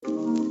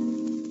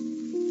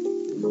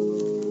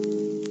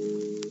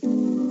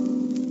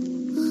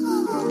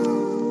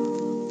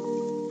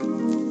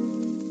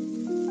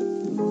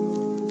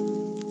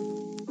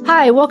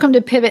Hi, welcome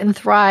to Pivot and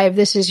Thrive.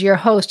 This is your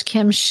host,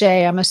 Kim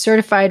Shea. I'm a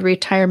certified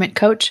retirement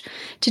coach.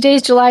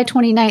 Today's July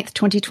 29th,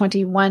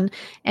 2021,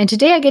 and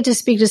today I get to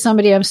speak to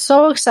somebody I'm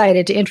so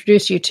excited to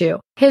introduce you to.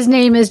 His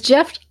name is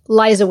Jeff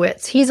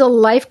Leisowitz. He's a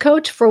life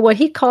coach for what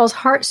he calls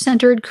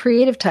heart-centered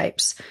creative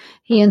types.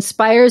 He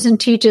inspires and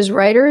teaches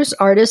writers,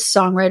 artists,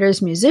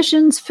 songwriters,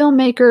 musicians,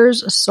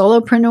 filmmakers,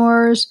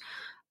 solopreneurs,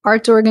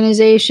 arts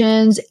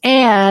organizations,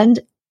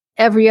 and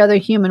every other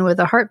human with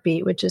a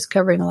heartbeat, which is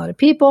covering a lot of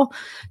people,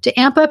 to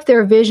amp up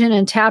their vision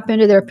and tap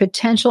into their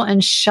potential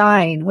and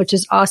shine, which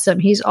is awesome.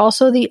 He's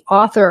also the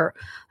author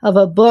of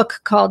a book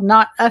called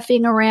Not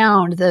Effing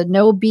Around, the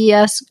no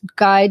BS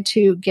guide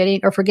to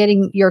getting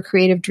your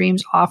creative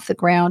dreams off the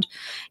ground.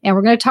 And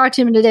we're going to talk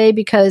to him today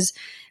because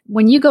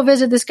when you go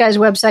visit this guy's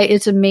website,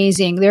 it's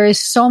amazing. There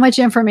is so much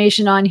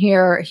information on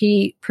here.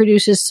 He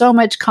produces so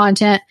much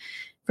content.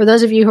 For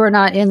those of you who are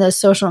not in the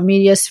social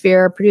media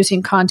sphere,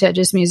 producing content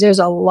just means there's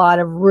a lot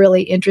of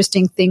really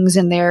interesting things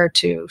in there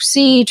to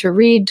see, to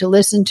read, to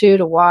listen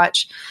to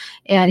watch.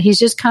 And he's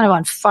just kind of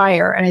on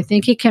fire. And I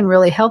think he can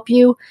really help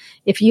you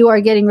if you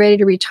are getting ready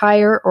to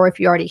retire or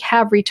if you already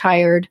have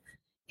retired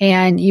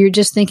and you're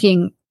just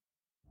thinking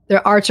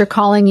the arts are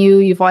calling you.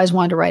 You've always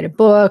wanted to write a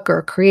book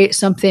or create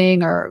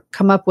something or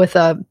come up with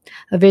a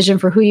vision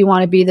for who you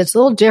want to be that's a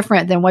little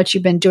different than what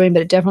you've been doing,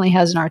 but it definitely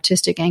has an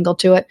artistic angle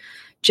to it.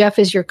 Jeff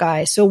is your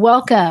guy. So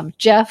welcome,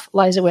 Jeff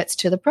Leisowitz,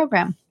 to the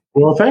program.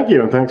 Well, thank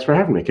you. And thanks for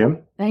having me,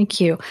 Kim. Thank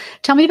you.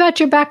 Tell me about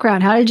your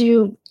background. How did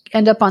you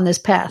end up on this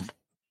path?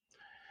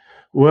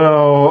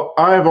 Well,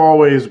 I've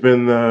always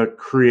been the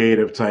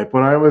creative type.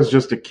 When I was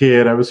just a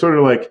kid, I was sort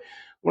of like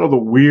one of the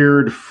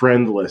weird,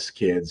 friendless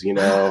kids,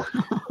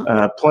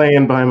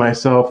 playing by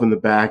myself in the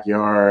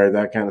backyard,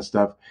 that kind of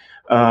stuff.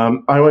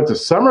 I went to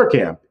summer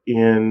camp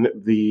in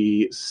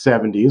the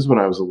 70s when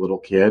I was a little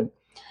kid.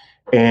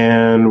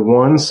 And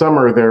one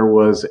summer there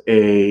was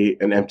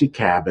an empty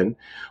cabin.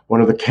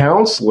 One of the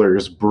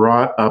counselors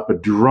brought up a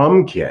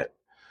drum kit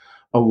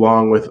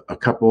along with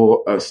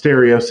a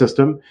stereo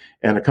system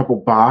and a couple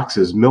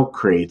boxes, milk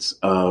crates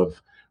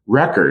of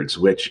records,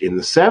 which in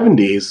the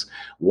 70s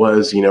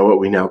was, what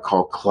we now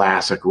call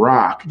classic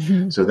rock.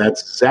 Mm-hmm. So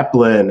that's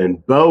Zeppelin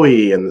and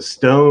Bowie and the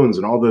Stones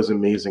and all those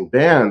amazing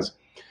bands.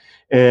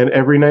 And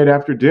every night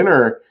after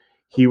dinner,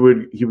 he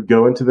would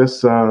go into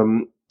this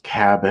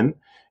cabin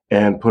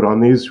and put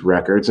on these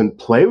records and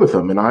play with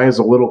them. And I, as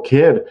a little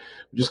kid,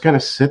 would just kind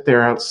of sit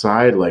there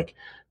outside, like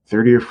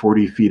 30 or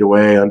 40 feet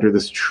away under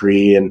this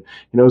tree. And,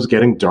 it was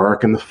getting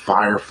dark and the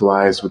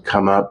fireflies would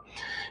come up.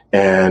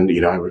 And,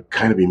 I would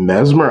kind of be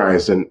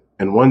mesmerized. And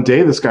one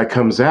day this guy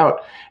comes out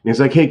and he's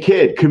like, "Hey,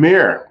 kid, come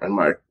here." I'm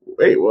like,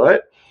 "Wait,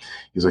 what?"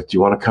 He's like, "Do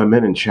you want to come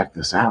in and check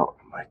this out?"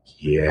 I'm like,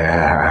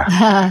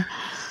 "Yeah."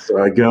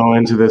 So I go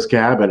into this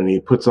cabin and he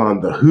puts on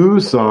the Who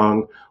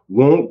song,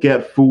 "Won't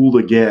Get Fooled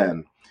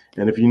Again."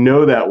 And if you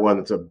know that one,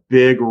 it's a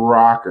big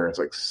rocker. It's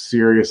like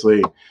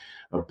seriously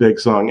a big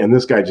song. And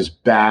this guy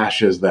just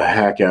bashes the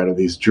heck out of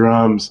these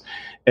drums.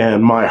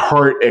 And my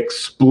heart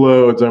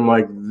explodes. I'm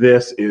like,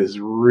 this is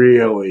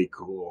really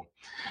cool.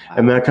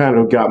 And that kind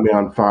of got me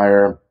on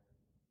fire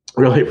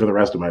really for the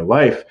rest of my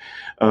life,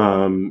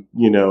 in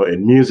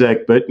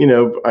music. But,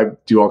 I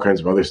do all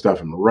kinds of other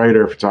stuff. I'm a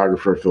writer,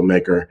 photographer,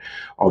 filmmaker,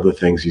 all the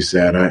things you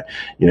said.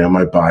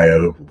 My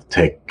bio will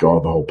take the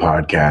whole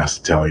podcast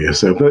to tell you.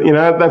 So, but,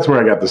 that's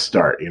where I got the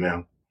start,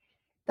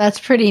 That's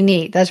pretty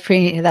neat.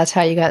 That's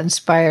how you got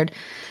inspired.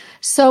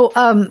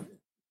 So,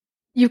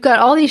 you've got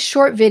all these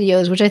short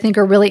videos, which I think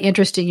are really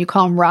interesting. You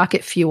call them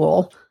rocket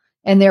fuel.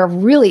 And they're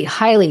really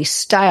highly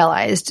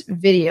stylized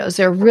videos.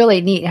 They're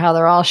really neat how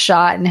they're all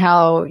shot and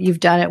how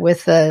you've done it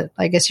with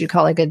I guess you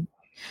call it it's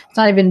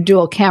not even a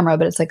dual camera,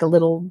 but it's like a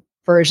little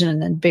version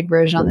and then big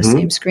version on the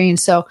same screen.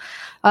 So,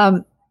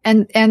 and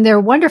they're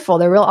wonderful.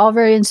 They're all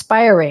very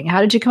inspiring.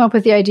 How did you come up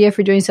with the idea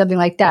for doing something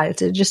like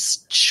that? It's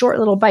just short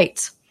little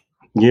bites.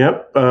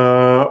 Yep.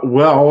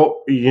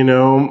 Well,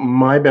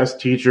 my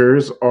best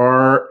teachers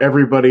are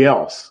everybody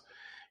else.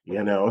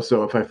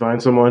 So if I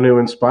find someone who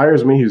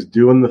inspires me, who's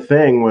doing the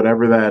thing,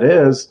 whatever that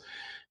is,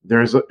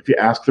 if you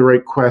ask the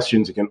right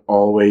questions, you can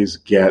always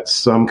get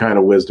some kind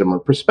of wisdom or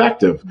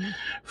perspective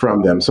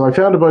from them. So I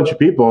found a bunch of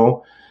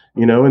people,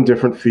 in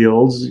different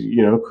fields,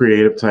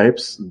 creative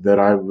types that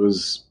I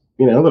was,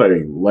 that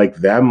I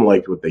liked them,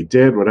 liked what they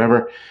did,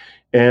 whatever,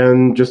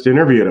 and just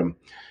interviewed them.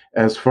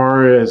 As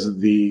far as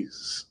the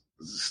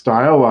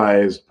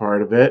stylized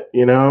part of it,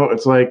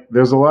 it's like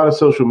there's a lot of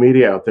social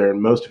media out there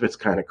and most of it's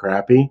kind of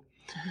crappy.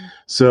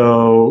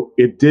 So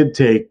it did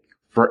take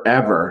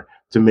forever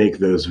to make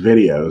those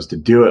videos, to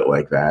do it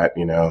like that,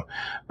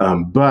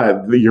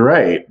 but you're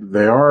right.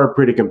 They are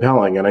pretty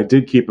compelling. And I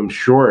did keep them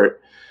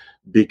short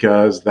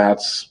because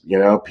that's,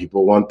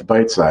 people want the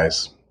bite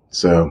size.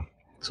 So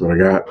that's what I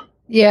got.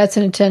 Yeah, it's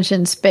an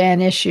attention span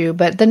issue.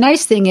 But the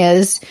nice thing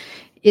is,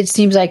 it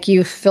seems like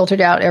you've filtered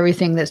out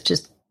everything that's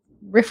just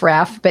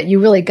riffraff, but you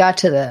really got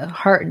to the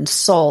heart and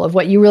soul of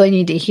what you really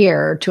need to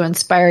hear to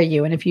inspire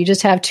you. And if you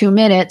just have 2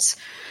 minutes,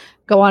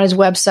 go on his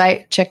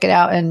website, check it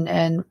out,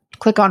 and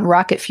click on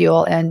Rocket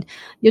Fuel and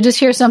you'll just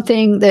hear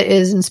something that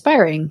is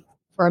inspiring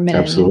for a minute.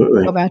 Absolutely.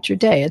 And go about your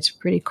day. It's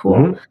pretty cool.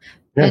 Mm-hmm.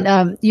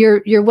 Yeah. And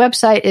your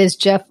website is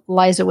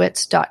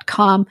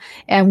jeffleisowitz.com,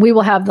 and we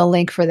will have the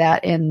link for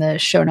that in the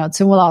show notes,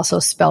 and we'll also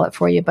spell it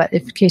for you. But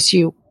in case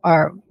you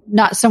are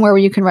not somewhere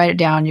where you can write it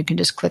down, you can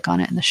just click on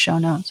it in the show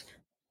notes.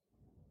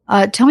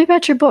 Tell me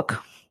about your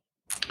book.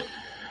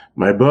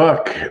 My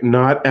book,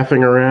 Not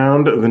Effing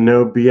Around, the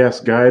No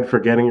BS Guide for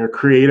Getting Your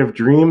Creative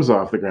Dreams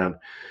Off the Ground.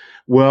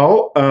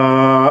 Well,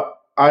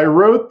 I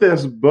wrote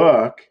this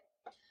book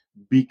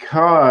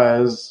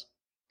because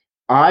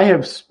I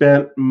have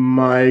spent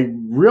my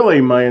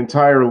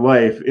entire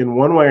life in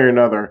one way or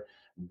another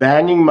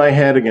banging my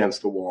head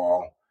against the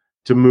wall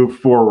to move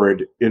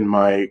forward in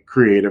my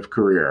creative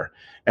career.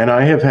 And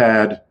I have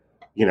had,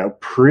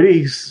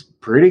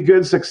 pretty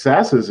good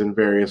successes in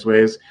various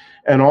ways,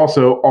 and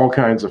also all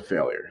kinds of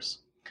failures.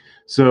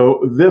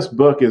 So this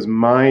book is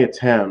my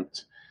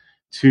attempt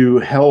to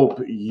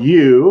help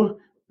you,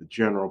 the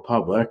general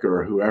public,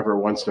 or whoever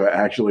wants to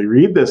actually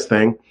read this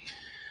thing,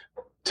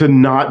 to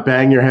not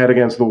bang your head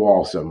against the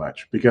wall so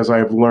much, because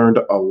I've learned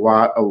a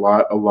lot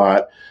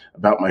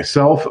about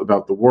myself,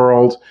 about the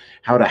world,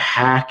 how to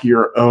hack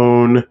your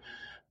own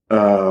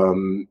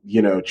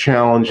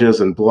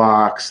challenges and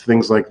blocks,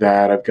 things like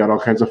that. I've got all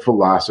kinds of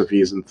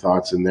philosophies and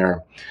thoughts in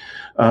there.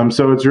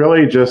 So it's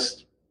really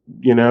just,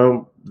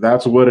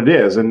 that's what it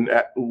is. And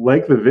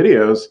like the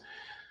videos,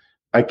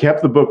 I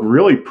kept the book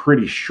really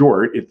pretty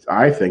short.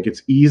 I think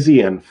it's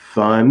easy and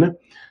fun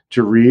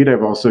to read.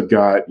 I've also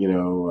got,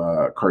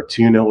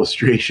 cartoon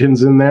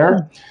illustrations in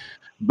there.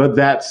 But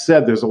that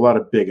said, there's a lot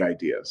of big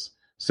ideas.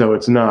 So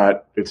it's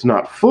not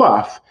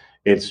fluff.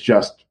 It's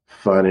just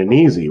fun and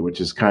easy,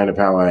 which is kind of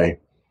how I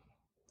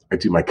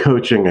do my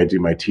coaching. I do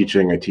my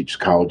teaching. I teach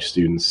college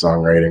students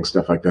songwriting,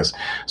 stuff like this.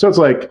 So it's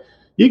like,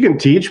 you can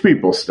teach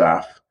people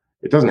stuff.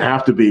 It doesn't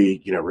have to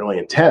be, really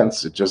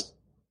intense. It just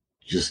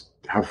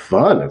have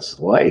fun. It's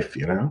life,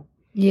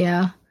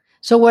 Yeah.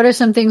 So what are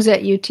some things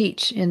that you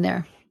teach in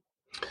there?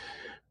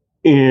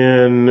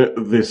 In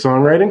the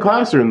songwriting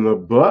class or in the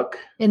book?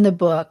 In the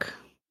book.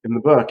 In the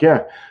book,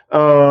 yeah.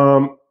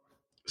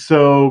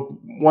 So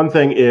one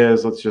thing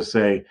is, let's just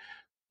say,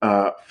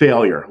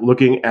 failure,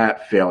 looking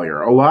at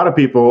failure. A lot of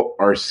people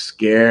are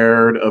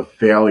scared of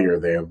failure.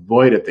 They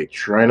avoid it. They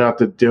try not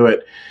to do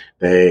it.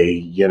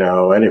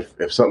 And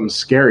if something's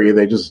scary,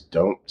 they just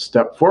don't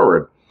step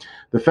forward.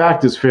 The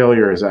fact is,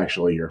 failure is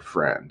actually your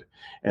friend.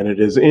 And it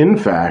is, in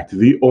fact,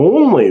 the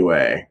only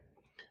way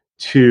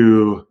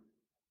to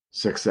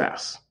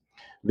success.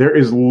 There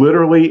is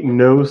literally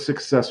no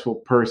successful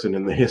person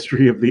in the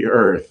history of the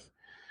earth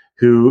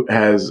who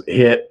has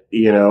hit,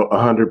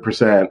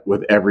 100%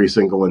 with every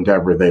single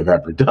endeavor they've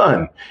ever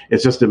done.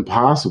 It's just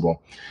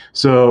impossible.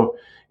 So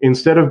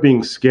instead of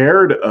being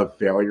scared of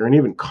failure and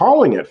even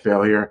calling it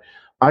failure,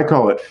 I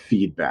call it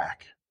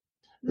feedback,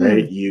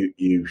 right?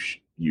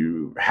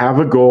 You have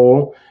a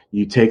goal,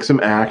 you take some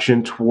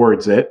action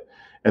towards it,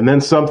 and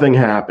then something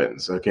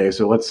happens. Okay.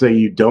 So let's say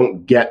you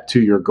don't get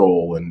to your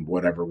goal in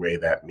whatever way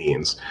that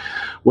means.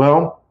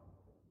 Well,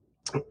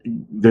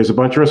 there's a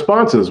bunch of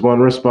responses. One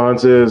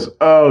response is,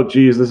 oh,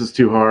 geez, this is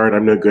too hard.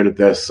 I'm no good at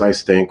this. I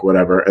stink,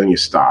 whatever. And you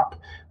stop.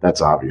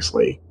 That's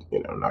obviously,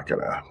 not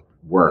going to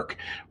work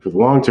for the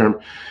long term.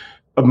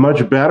 A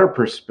much better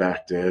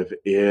perspective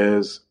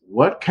is,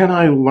 what can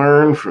I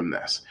learn from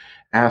this?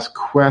 Ask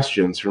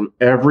questions from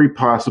every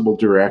possible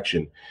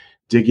direction.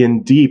 Dig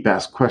in deep.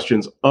 Ask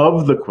questions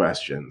of the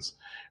questions,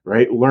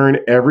 right? Learn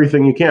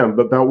everything you can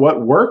about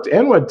what worked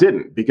and what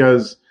didn't,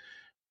 because,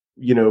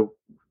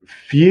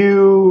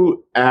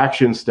 few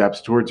action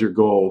steps towards your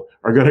goal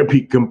are going to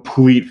be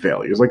complete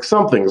failures. Like,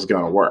 something's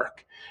going to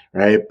work,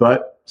 right?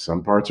 But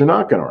some parts are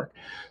not going to work.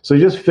 So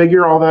you just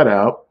figure all that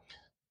out.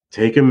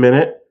 Take a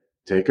minute,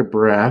 take a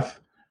breath,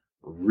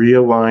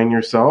 realign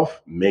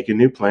yourself, make a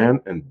new plan,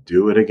 and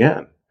do it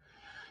again.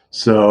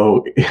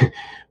 So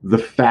the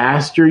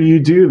faster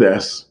you do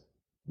this,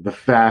 the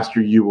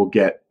faster you will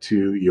get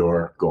to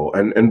your goal.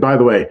 And by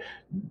the way,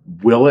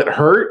 will it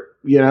hurt?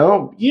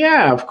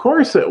 Yeah, of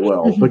course it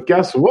will. But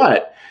guess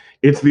what?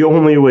 It's the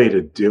only way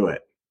to do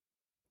it,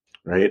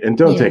 right? And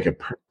don't take it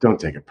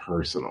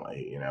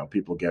personally.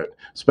 People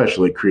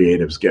especially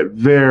creatives, get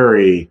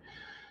very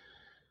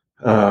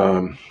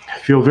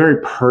feel very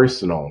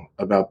personal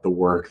about the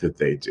work that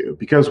they do,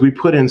 because we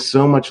put in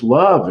so much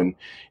love and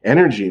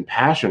energy and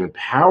passion and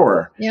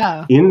power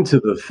into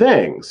the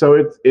thing.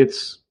 So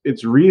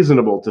it's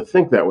reasonable to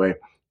think that way.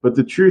 But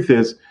the truth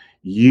is,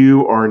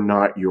 you are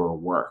not your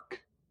work.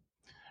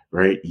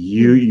 Right?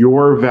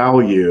 Your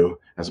value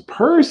as a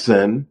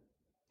person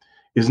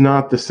is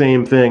not the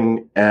same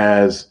thing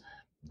as,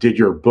 did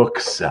your book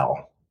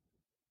sell?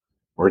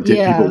 Or did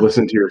people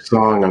listen to your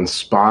song on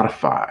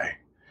Spotify?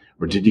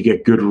 Or did you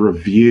get good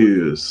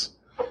reviews?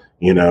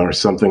 Or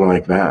something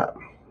like that.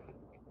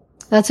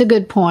 That's a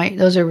good point.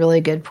 Those are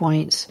really good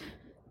points.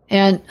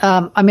 And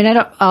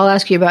I'll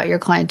ask you about your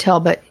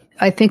clientele, but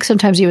I think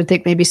sometimes you would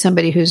think maybe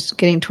somebody who's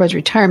getting towards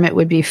retirement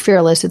would be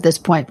fearless at this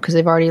point because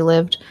they've already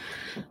lived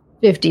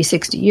 50,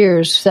 60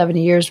 years,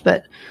 70 years.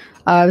 But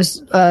I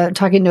was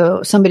talking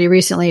to somebody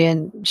recently,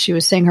 and she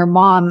was saying her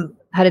mom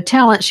had a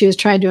talent. She was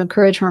trying to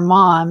encourage her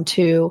mom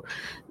to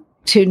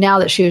now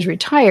that she was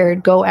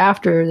retired, go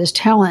after this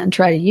talent and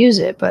try to use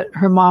it. But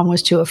her mom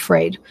was too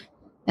afraid.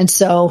 And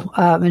so,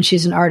 and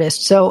she's an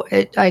artist. So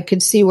I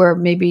could see where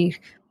maybe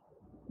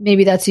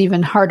that's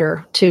even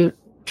harder to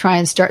try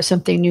and start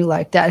something new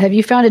like that. Have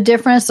you found a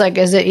difference? Like,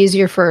 is it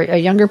easier for a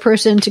younger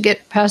person to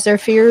get past their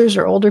fears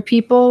or older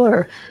people,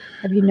 or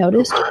have you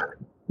noticed?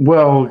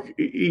 Well,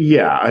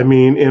 yeah. I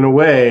mean, in a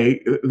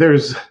way,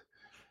 there's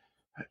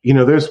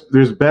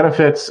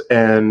benefits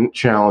and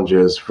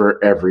challenges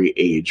for every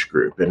age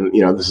group. And,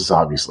 this is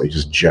obviously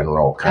just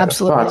general kind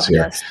Absolutely. of thoughts here.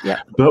 Yes.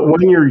 Yeah. But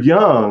when you're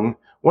young,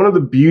 one of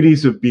the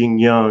beauties of being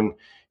young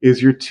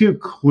is you're too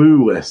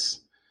clueless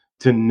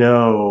to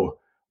know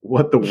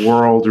what the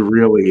world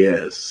really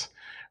is,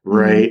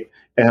 right?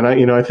 Mm-hmm.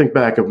 And I think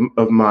back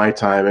of my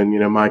time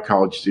and, my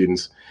college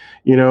students,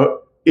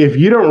 if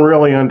you don't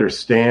really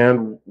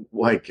understand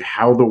like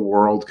how the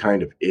world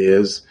kind of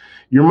is,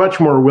 you're much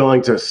more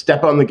willing to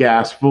step on the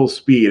gas full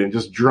speed and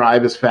just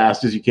drive as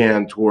fast as you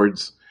can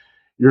towards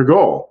your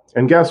goal.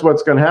 And guess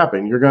what's going to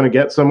happen? You're going to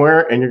get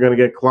somewhere and you're going to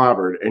get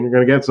clobbered, and you're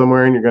going to get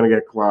somewhere and you're going to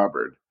get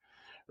clobbered,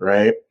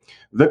 right?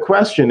 The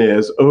question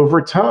is,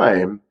 over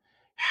time,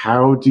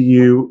 how do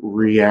you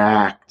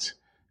react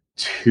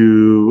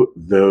to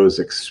those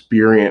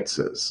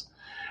experiences,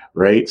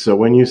 right? So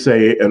when you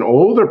say an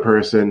older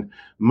person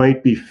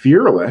might be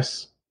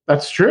fearless,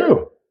 that's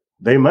true.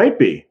 They might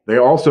be. They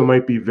also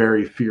might be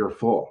very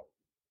fearful,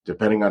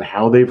 depending on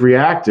how they've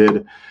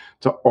reacted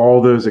to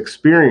all those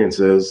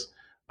experiences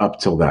up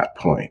till that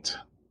point.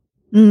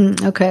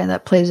 Okay,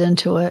 that plays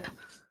into it.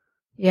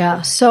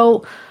 Yeah.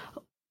 So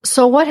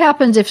what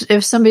happens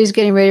if somebody's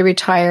getting ready to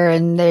retire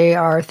and they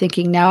are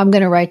thinking, now I'm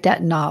going to write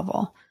that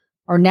novel,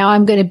 or now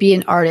I'm going to be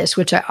an artist,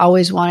 which I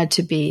always wanted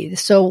to be.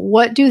 So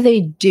what do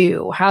they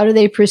do? How do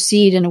they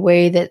proceed in a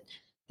way that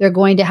they're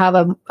going to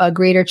have a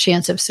greater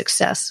chance of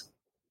success?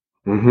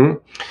 Mm-hmm.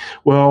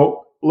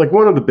 Well, like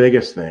one of the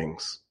biggest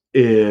things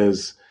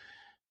is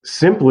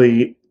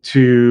simply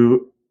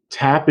to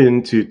tap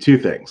into two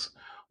things.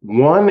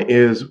 One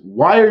is,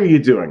 why are you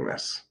doing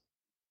this?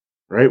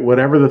 Right?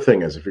 Whatever the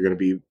thing is, if you're going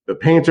to be a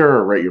painter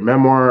or write your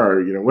memoir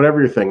or, whatever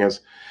your thing is,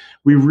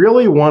 we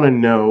really want to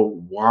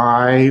know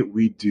why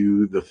we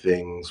do the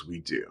things we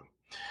do,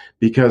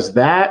 because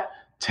that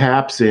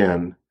taps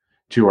in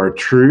to our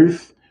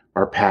truth,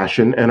 our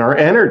passion, and our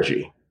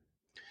energy.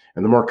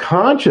 And the more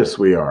conscious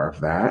we are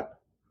of that,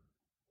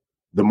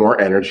 the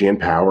more energy and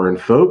power and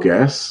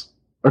focus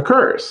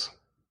occurs.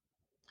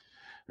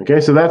 Okay,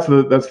 so that's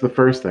the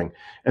first thing.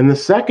 And the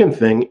second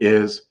thing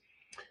is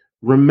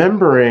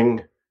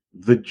remembering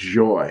the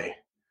joy.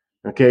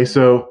 Okay,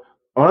 so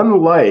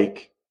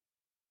unlike,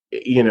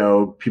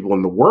 people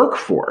in the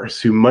workforce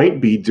who might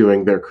be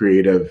doing their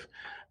creative,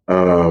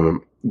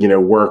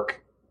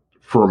 work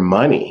for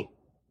money,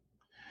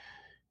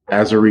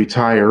 as a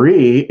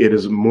retiree, it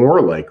is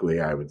more likely,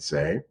 I would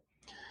say,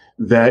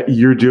 that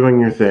you're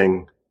doing your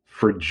thing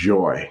for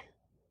joy,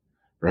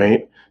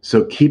 right?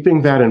 So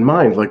keeping that in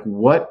mind, like,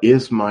 what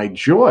is my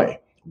joy?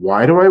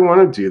 Why do I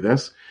want to do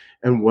this?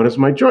 And what is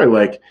my joy?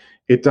 Like,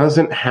 it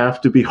doesn't have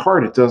to be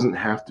hard. It doesn't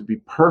have to be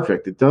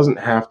perfect. It doesn't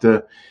have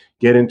to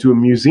get into a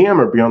museum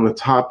or be on the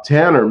top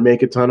 10 or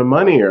make a ton of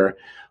money or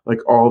like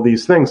all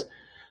these things.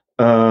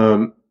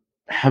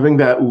 Having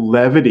that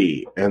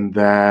levity and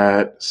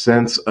that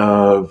sense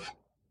of,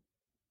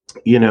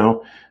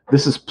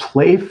 this is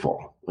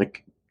playful.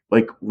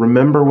 Like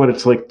remember what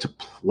it's like to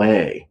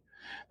play.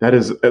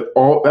 That's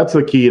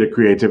the key to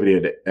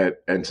creativity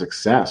and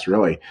success,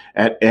 really,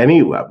 at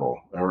any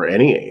level or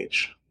any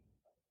age.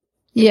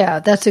 Yeah,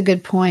 that's a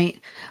good point.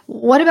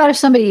 What about if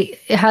somebody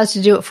has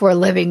to do it for a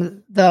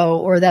living, though,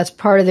 or that's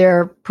part of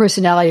their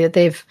personality that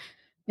they've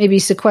maybe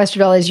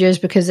sequestered all these years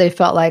because they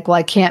felt like, well,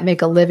 I can't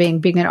make a living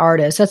being an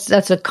artist.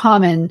 That's a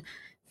common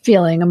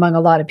feeling among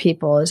a lot of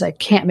people, is I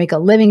can't make a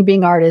living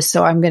being artist,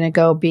 so I'm going to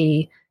go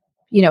be,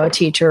 a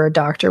teacher or a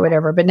doctor or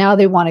whatever. But now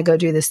they want to go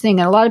do this thing.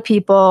 And a lot of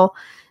people,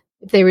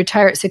 if they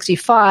retire at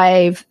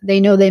 65,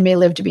 they know they may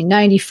live to be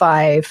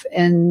 95,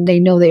 and they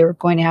know they are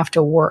going to have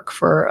to work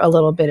for a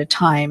little bit of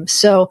time.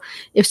 So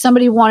if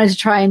somebody wanted to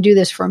try and do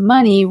this for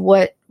money,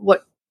 what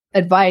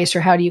advice,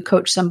 or how do you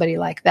coach somebody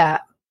like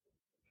that?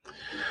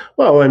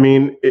 Well, I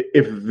mean,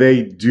 if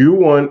they do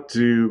want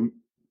to,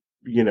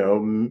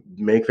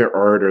 make their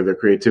art or their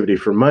creativity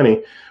for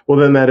money, well,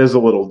 then that is a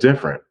little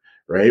different,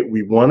 right?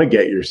 We want to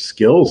get your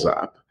skills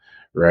up,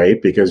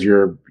 right? Because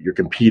you're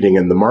competing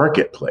in the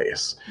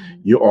marketplace.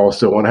 Mm-hmm. You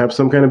also want to have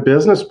some kind of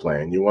business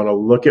plan. You want to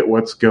look at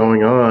what's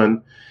going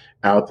on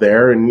out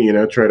there and,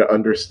 try to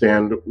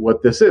understand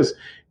what this is.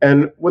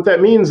 And what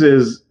that means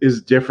is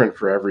different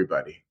for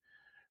everybody,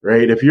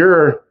 right? If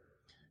you're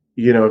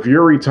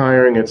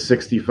retiring at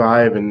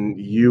 65 and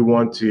you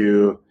want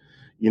to,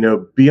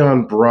 be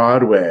on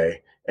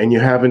Broadway and you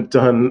haven't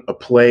done a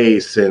play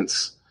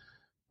since,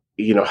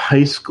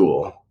 high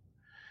school,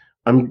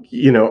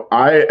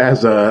 I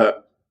as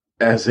a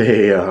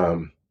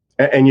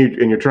and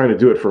you're trying to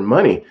do it for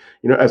money,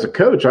 as a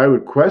coach, I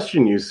would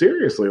question you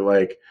seriously,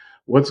 like,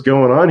 what's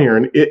going on here?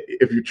 And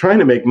if you're trying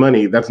to make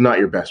money, that's not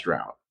your best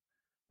route,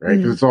 right?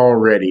 Because it's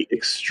already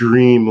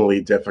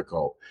extremely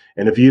difficult.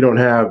 And if you don't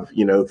have,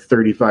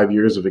 35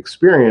 years of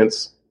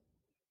experience,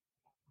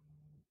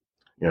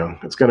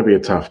 it's going to be a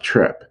tough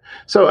trip.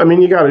 So, I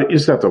mean, you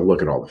just have to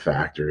look at all the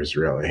factors,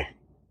 really.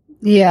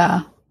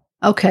 Yeah.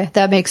 Okay.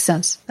 That makes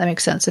sense.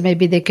 And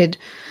maybe they could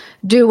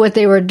do what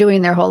they were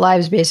doing their whole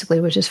lives, basically,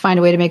 which is find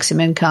a way to make some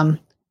income.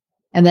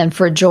 And then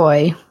for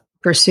joy,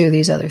 pursue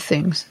these other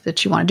things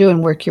that you want to do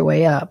and work your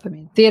way up. I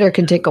mean, theater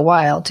can take a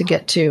while to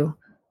get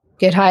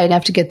high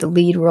enough to get the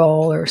lead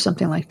role or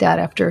something like that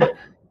after a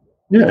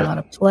lot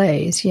of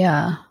plays.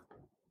 Yeah.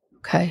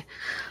 Okay.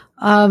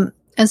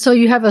 And so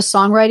you have a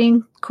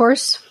songwriting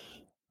course?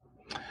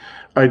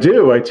 I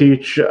do. I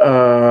teach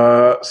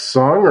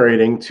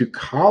songwriting to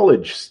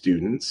college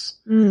students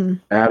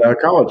at a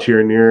college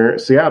here near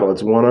Seattle.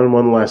 It's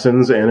one-on-one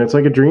lessons, and it's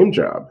like a dream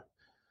job,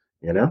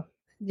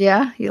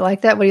 Yeah, you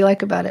like that? What do you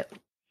like about it?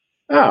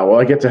 Oh, well,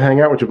 I get to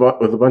hang out with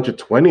a bunch of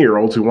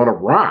 20-year-olds who want to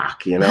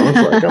rock, It's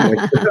like, oh my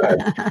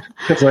God.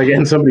 It's like,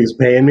 and somebody's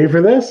paying me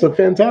for this? So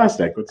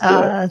fantastic. Let's do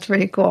it. That's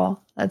pretty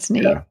cool. That's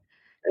neat. Yeah.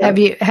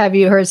 Yeah. Have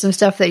you heard some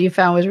stuff that you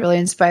found was really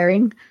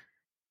inspiring?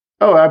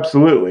 Oh,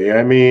 absolutely.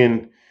 I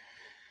mean,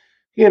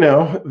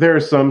 there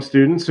are some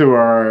students who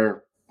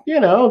are,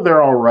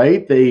 they're all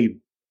right. They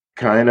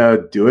kind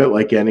of do it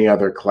like any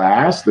other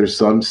class. There's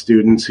some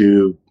students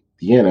who,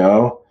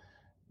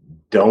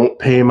 don't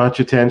pay much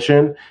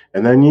attention.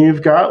 And then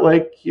you've got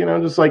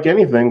just like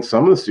anything,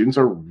 some of the students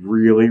are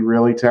really,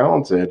 really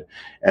talented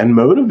and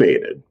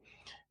motivated.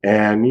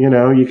 And,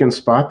 you can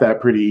spot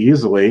that pretty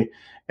easily.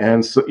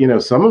 And so,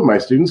 some of my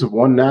students have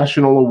won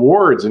national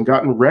awards and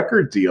gotten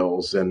record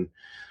deals and,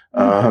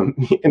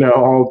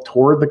 all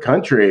toured the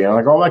country and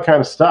like all that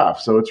kind of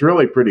stuff. So it's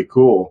really pretty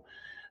cool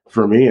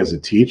for me as a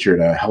teacher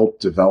to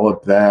help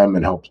develop them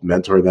and help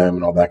mentor them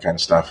and all that kind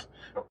of stuff.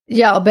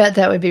 Yeah, I'll bet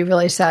that would be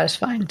really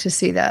satisfying to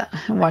see that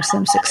and watch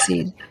them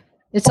succeed.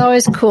 It's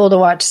always cool to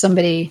watch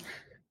somebody.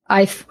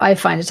 I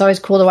find it's always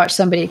cool to watch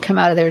somebody come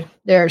out of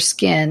their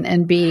skin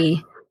and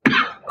be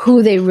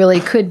who they really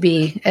could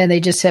be, and they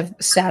just have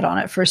sat on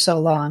it for so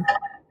long.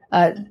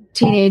 A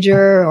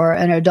teenager or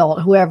an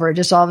adult, whoever,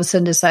 just all of a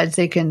sudden decides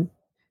they can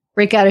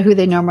break out of who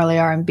they normally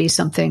are and be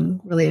something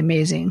really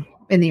amazing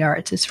in the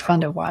arts. It's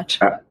fun to watch.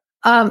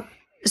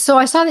 So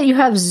I saw that you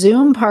have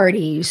Zoom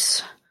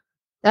parties.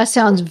 That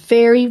sounds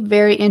very,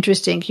 very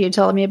interesting. Can you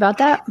tell me about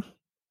that?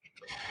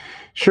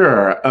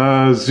 Sure.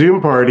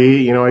 Zoom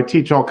party, I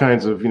teach all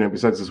kinds of,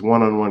 besides this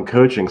one-on-one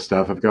coaching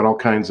stuff, I've got all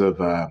kinds of,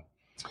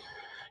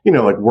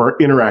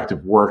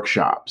 interactive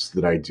workshops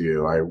that I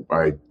do.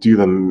 I do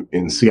them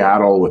in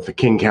Seattle with the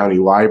King County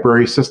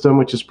Library System,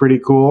 which is pretty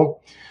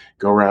cool.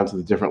 Go around to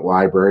the different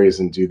libraries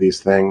and do these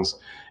things,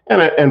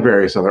 and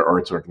various other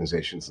arts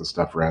organizations and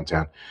stuff around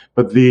town.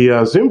 But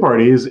the Zoom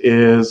parties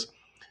is,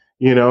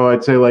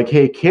 I'd say like,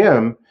 hey,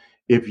 Kim,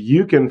 if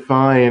you can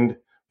find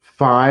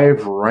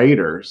 5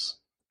 writers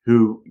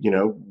who,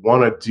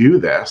 want to do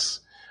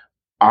this,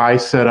 I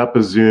set up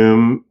a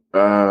Zoom,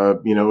 a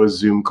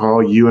Zoom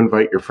call. You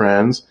invite your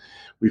friends.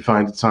 We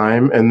find a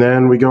time, and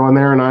then we go in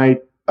there and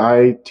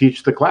I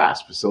teach the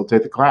class,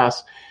 facilitate the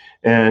class.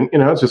 And,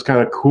 it's just kind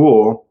of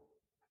cool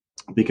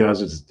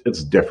because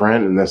it's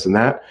different and this and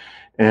that.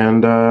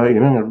 And,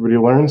 everybody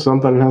learns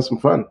something and has some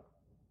fun.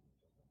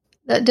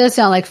 That does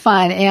sound like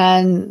fun.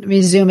 And I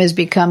mean, Zoom has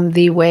become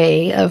the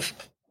way of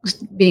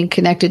being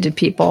connected to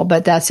people,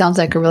 but that sounds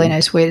like a really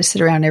nice way to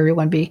sit around and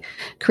everyone be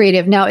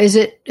creative. Now, is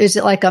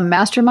it like a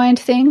mastermind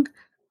thing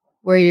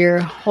where you're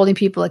holding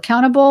people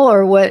accountable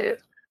or what?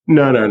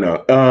 No.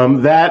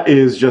 That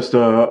is just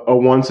a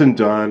once and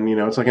done,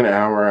 it's like an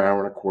hour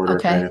and a quarter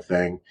kind of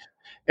thing.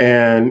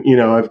 And,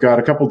 I've got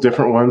a couple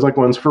different ones, like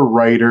one's for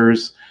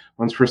writers,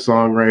 one's for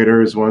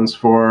songwriters, one's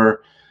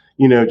for,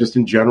 just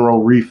in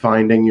general,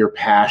 refinding your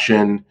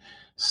passion,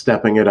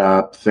 stepping it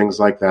up, things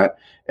like that.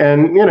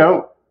 And,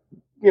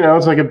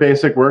 it's like a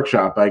basic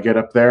workshop. I get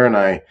up there and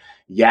I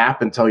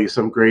yap and tell you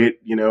some great,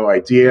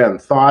 idea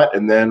and thought.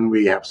 And then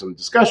we have some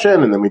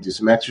discussion and then we do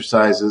some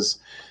exercises.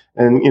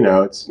 And,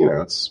 it's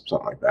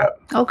something like that.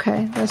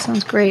 Okay. That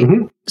sounds great.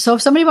 Mm-hmm. So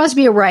if somebody wants to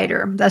be a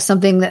writer, that's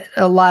something that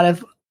a lot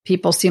of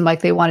people seem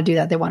like they want to do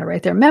that. They want to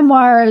write their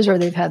memoirs or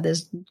they've had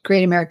this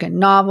great American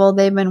novel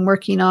they've been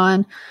working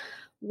on.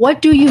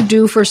 What do you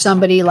do for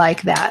somebody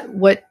like that?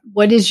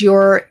 What is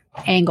your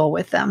angle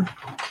with them?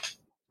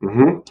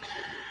 Mm-hmm.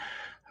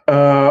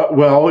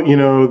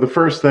 Well, the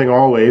first thing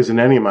always in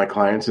any of my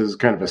clients is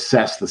kind of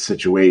assess the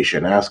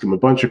situation, ask them a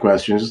bunch of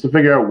questions just to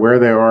figure out where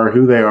they are,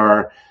 who they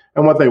are,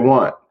 and what they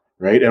want,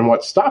 right? And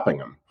what's stopping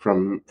them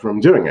from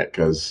doing it.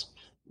 Because,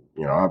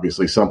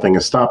 obviously something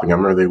is stopping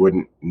them or they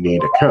wouldn't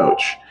need a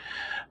coach.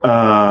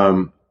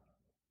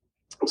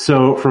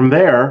 So from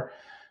there,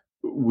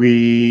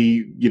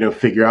 we,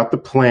 figure out the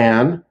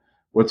plan,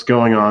 what's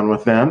going on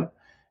with them,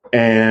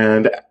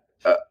 and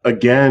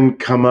again,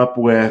 come up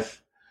with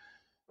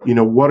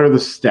what are the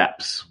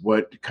steps?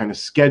 What kind of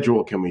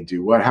schedule can we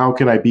do? How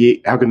can they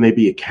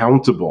be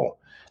accountable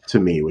to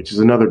me, which is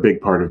another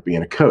big part of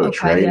being a coach,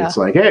 Okay, right? yeah. It's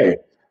like, hey,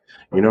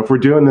 if we're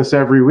doing this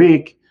every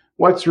week,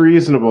 what's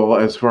reasonable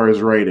as far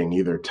as writing?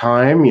 Either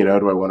time, do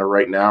I want to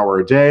write an hour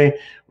a day?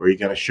 Or are you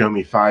going to show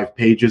me 5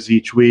 pages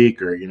each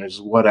week, or,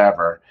 just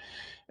whatever?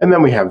 And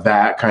then we have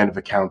that kind of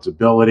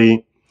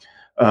accountability.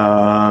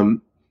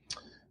 From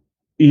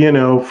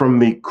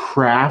the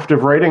craft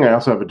of writing, I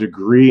also have a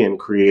degree in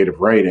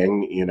creative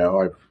writing.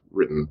 I've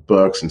written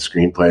books and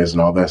screenplays and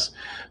all this.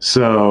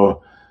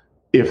 So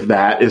if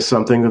that is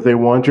something that they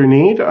want or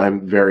need,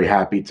 I'm very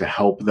happy to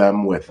help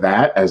them with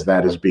that as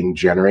that is being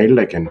generated.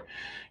 I can,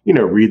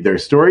 read their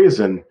stories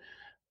and,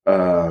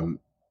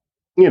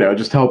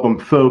 just help them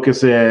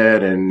focus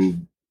it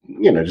and,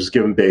 just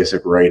give them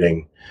basic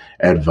writing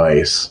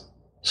advice,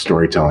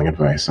 storytelling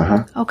advice.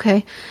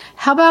 Okay.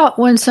 How about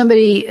when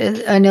somebody,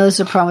 I know this is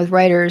a problem with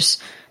writers,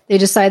 they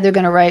decide they're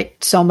going to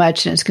write so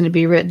much and it's going to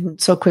be written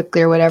so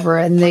quickly or whatever,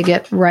 and they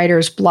get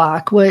writer's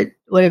block. What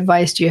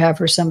advice do you have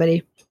for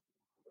somebody?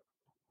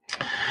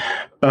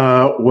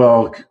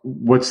 Well,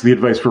 what's the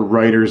advice for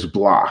writer's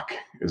block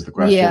is the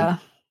question.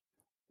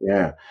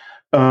 Yeah.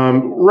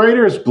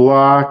 Writer's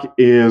block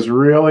is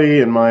really,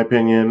 in my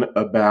opinion,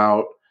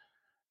 about,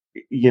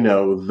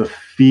 the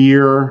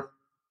fear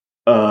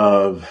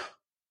of,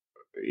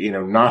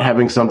 not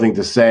having something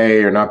to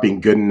say or not being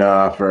good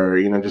enough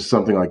or, just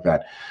something like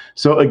that.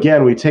 So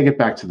again, we take it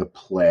back to the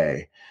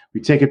play.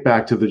 We take it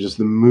back to just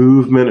the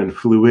movement and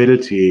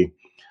fluidity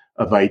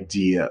of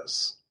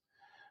ideas.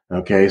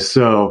 Okay.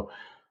 So,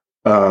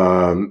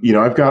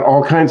 I've got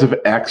all kinds of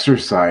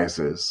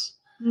exercises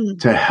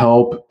to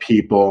help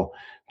people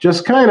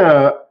just kind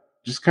of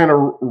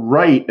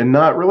write and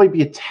not really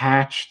be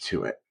attached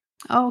to it.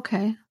 Oh,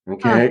 okay.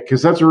 Okay.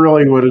 Because that's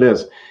really what it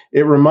is.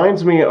 It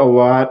reminds me a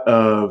lot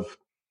of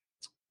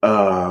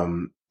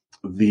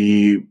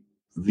the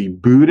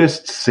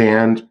Buddhist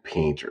sand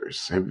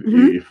painters. Are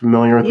you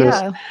familiar with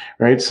this?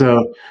 Right.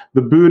 So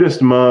the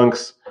Buddhist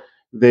monks,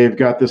 they've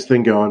got this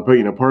thing going, but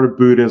part of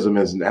Buddhism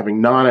is having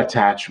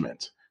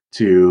non-attachment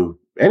to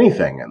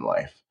anything in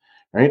life,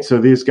 right? So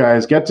these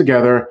guys get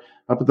together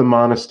up at the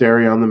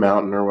monastery on the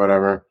mountain or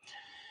whatever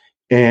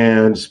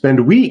and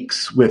spend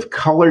weeks with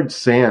colored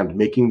sand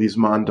making these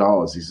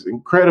mandalas, these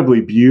incredibly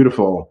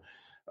beautiful,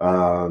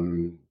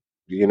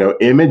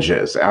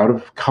 images out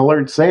of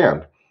colored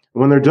sand.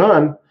 And when they're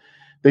done,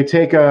 they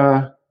take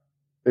a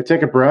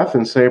breath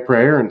and say a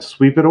prayer and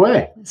sweep it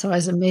away. It's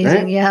always amazing,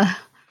 right? Yeah.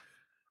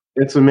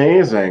 It's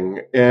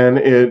amazing, and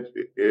it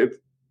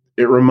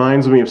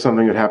reminds me of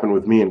something that happened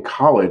with me in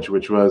college,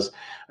 which was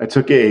I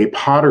took a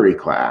pottery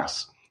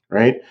class,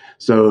 right?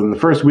 So in the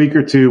first week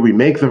or two, we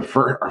make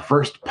our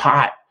first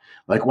pot.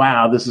 Like,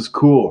 wow, this is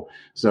cool.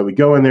 So we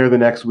go in there the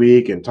next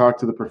week and talk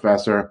to the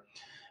professor,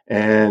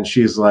 and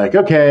she's like,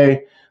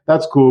 okay,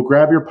 that's cool.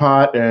 Grab your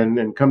pot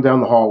and come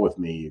down the hall with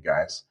me, you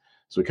guys.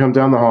 So we come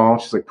down the hall.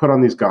 She's like, put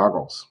on these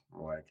goggles.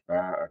 I'm like,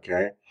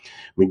 okay.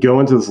 We go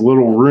into this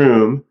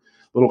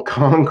little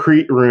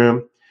concrete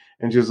room,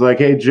 and she's like,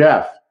 hey,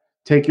 Jeff,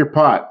 take your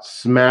pot,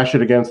 smash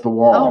it against the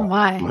wall. Oh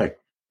my! I'm like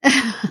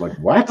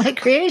what?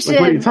 Like creation?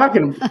 Like, what are you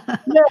talking?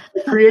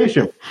 Yeah,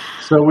 creation.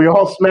 So we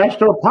all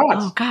smashed our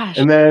pots. Oh gosh!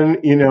 And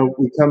then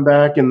we come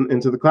back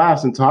into the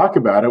class and talk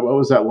about it. What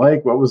was that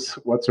like?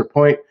 What's her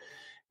point?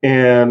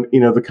 And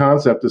the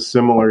concept is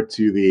similar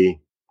to the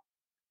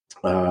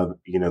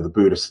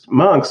Buddhist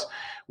monks,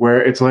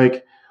 where it's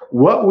like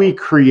what we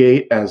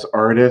create as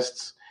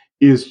artists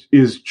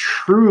is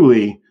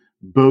truly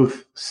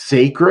both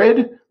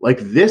sacred, like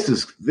this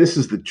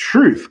is the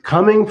truth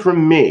coming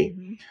from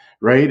me,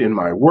 right? In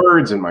my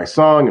words, in my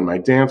song, in my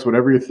dance,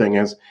 whatever your thing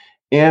is.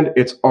 And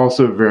it's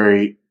also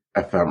very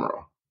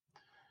ephemeral,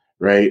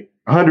 right?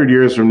 100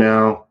 years from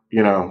now,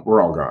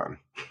 we're all gone.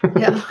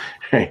 Yeah.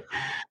 Right.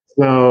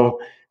 So,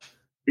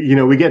 we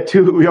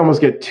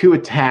almost get too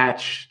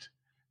attached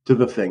to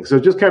the thing. So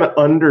just kind of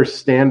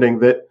understanding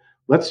that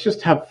let's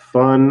just have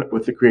fun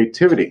with the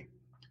creativity.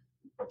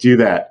 Do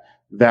that.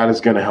 That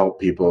is going to help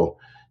people,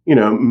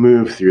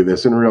 move through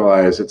this and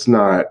realize it's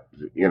not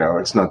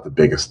the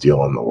biggest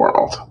deal in the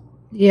world.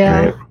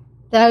 Yeah.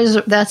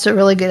 Right? That's a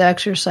really good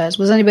exercise.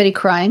 Was anybody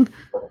crying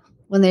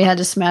when they had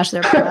to smash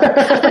their pot?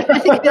 I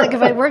think like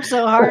if I worked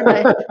so hard,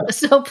 I was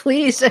so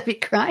pleased, I'd be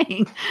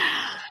crying.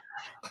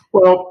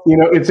 Well,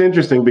 it's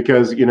interesting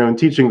because, in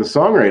teaching the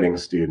songwriting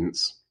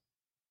students,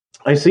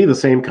 I see the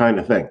same kind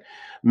of thing.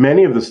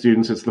 Many of the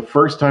students, it's the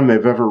first time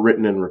they've ever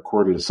written and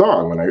recorded a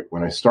song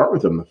when I start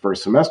with them the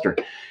first semester,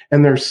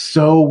 and they're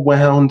so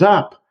wound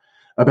up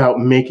about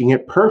making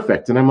it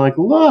perfect. And I'm like,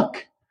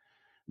 look,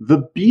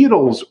 the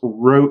Beatles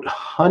wrote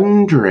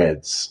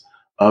hundreds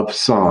of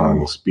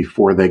songs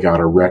before they got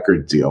a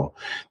record deal.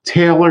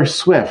 Taylor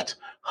Swift,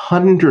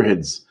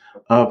 hundreds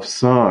of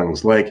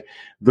songs. Like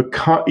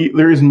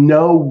there is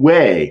no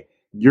way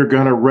you're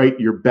going to write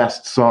your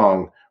best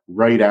song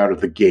right out of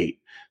the gate.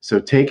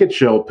 So take a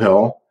chill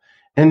pill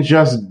and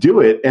just do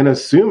it and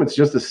assume it's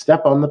just a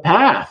step on the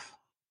path.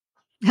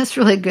 That's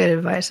really good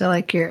advice. I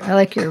like your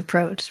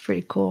approach. It's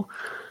pretty cool.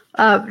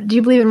 Do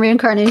you believe in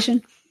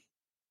reincarnation?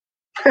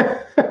 Well,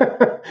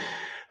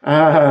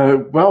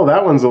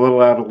 that one's a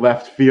little out of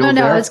left field. No,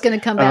 there. it's going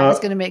to come back. It's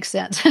going to make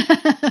sense.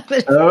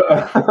 But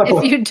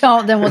if you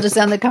don't, then we'll just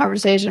end the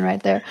conversation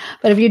right there.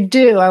 But if you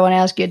do, I want to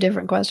ask you a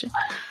different question.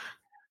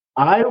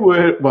 I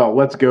would, well,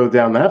 let's go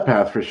down that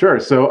path for sure.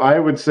 So I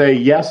would say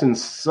yes.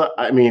 And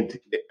I mean,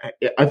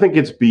 I think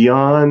it's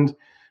beyond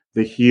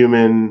the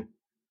human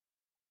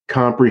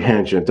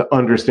comprehension to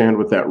understand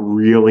what that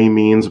really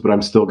means, but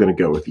I'm still going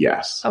to go with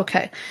yes.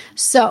 Okay.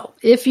 So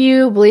if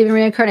you believe in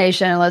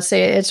reincarnation, and let's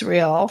say it's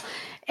real,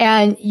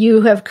 and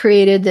you have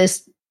created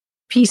this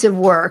piece of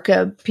work,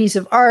 a piece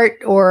of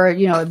art, or,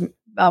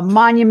 a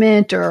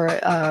monument,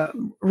 or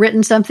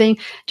written something,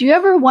 do you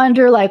ever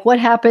wonder, like, what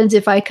happens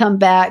if I come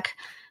back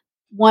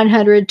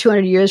 100,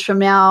 200 years from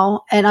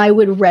now, and I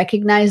would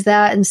recognize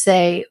that and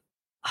say,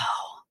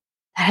 oh,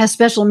 that has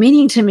special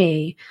meaning to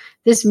me.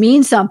 This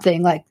means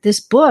something. Like, this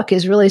book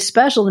is really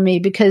special to me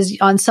because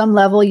on some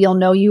level, you'll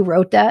know you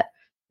wrote that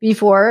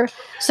before.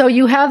 So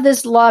you have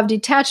this law of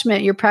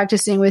detachment you're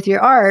practicing with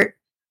your art,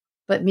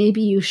 but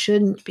maybe you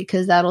shouldn't,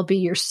 because that'll be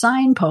your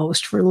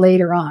signpost for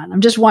later on.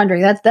 I'm just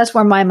wondering. That's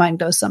where my mind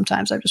goes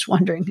sometimes. I'm just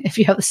wondering if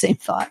you have the same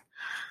thought.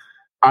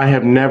 I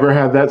have never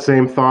had that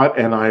same thought,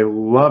 and I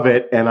love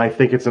it, and I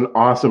think it's an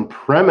awesome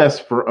premise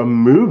for a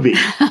movie.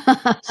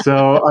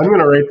 So I'm going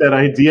to write that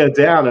idea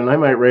down, and I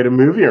might write a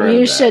movie around it.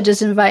 You should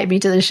just invite me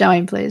to the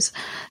showing, please.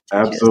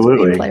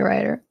 Absolutely.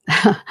 Playwriter.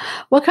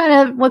 What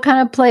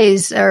kind of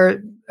plays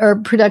or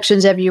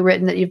productions have you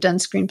written that you've done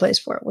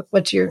screenplays for?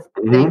 What's your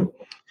thing?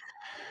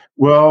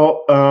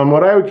 Well,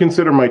 what I would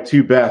consider my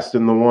two best,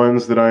 and the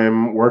ones that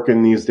I'm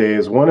working these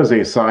days, one is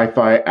a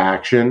sci-fi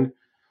action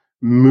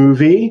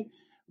movie,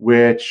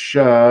 which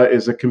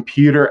is a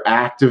computer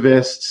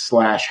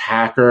activist /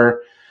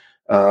 hacker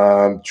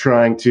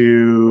trying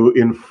to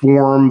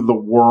inform the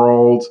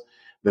world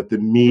that the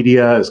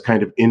media is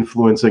kind of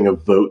influencing a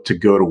vote to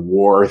go to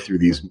war through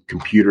these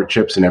computer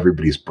chips in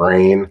everybody's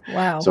brain.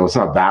 Wow. So it's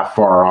not that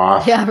far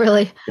off. Yeah,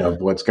 really. Of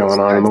what's going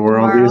on in the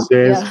world these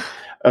days.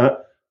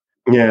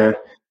 Yeah.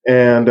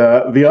 And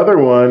the other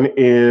one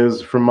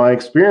is, from my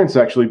experience,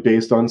 actually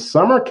based on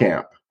summer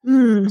camp.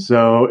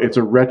 So it's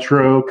a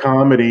retro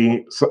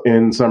comedy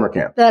in summer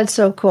camp. That's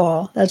so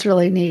cool. That's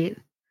really neat.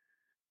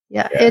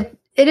 Yeah.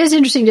 It is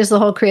interesting, just the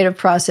whole creative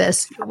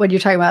process when you're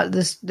talking about the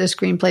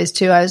screenplays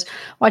too. I was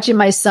watching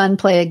my son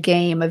play a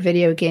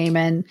video game,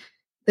 and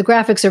the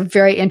graphics are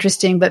very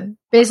interesting, but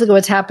basically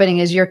what's happening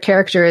is your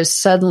character has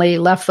suddenly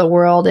left the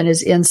world and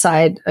is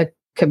inside a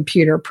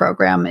computer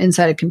program,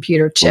 inside a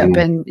computer chip,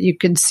 and you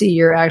can see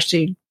you're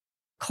actually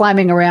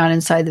climbing around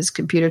inside this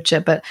computer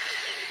chip.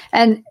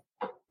 And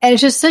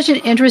it's just such an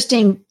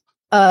interesting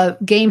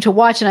game to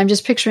watch. And I'm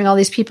just picturing all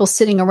these people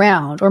sitting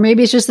around, or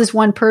maybe it's just this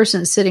one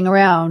person sitting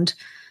around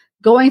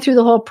going through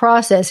the whole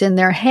process in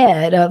their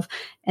head of,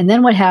 and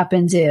then what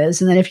happens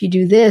is, and then if you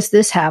do this,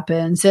 this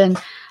happens. And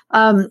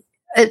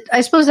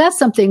I suppose that's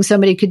something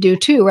somebody could do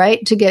too,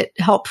 right? To get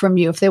help from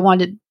you if they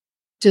want to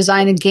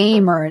design a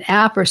game or an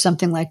app or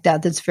something like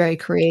that. That's very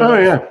creative. Oh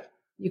yeah.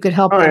 You could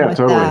help them with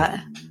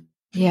that.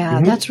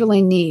 Yeah, that's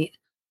really neat.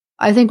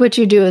 I think what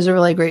you do is a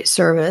really great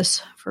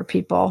service for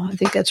people. I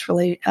think that's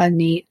really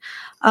neat.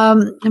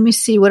 Let me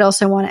see what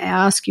else I want to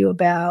ask you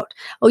about.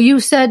 Oh, you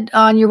said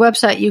on your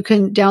website you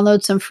can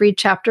download some free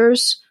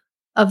chapters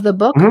of the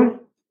book.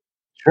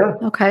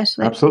 Sure. Okay.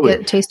 So absolutely.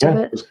 Get a taste of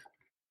it.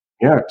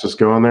 Just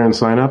go on there and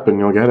sign up and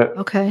you'll get it.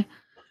 Okay.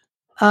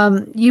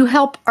 You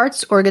help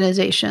arts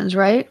organizations,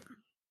 right?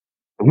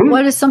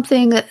 What is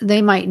something that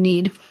they might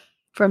need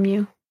from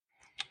you?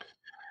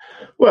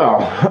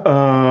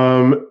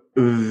 Well,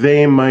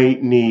 they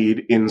might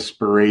need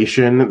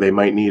inspiration. They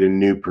might need a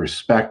new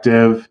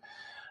perspective.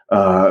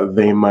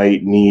 They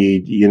might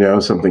need,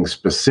 something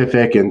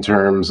specific in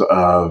terms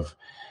of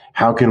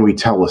how can we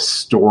tell a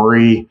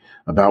story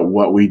about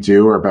what we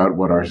do or about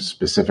what our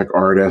specific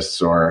artists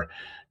or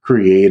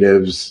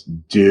creatives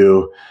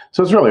do.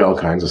 So it's really all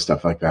kinds of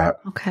stuff like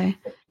that. Okay.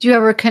 Do you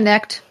ever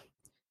connect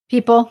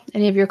people,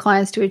 any of your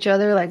clients, to each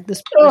other? Like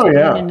this person, you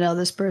to know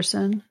this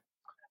person?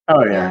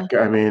 Oh yeah.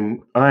 I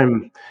mean,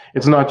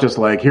 it's not just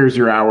like, here's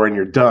your hour and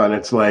you're done.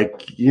 It's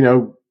like,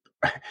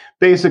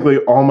 basically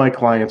all my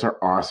clients are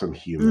awesome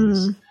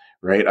humans,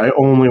 right? I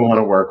only want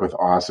to work with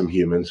awesome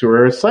humans who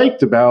are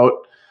psyched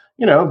about,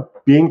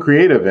 being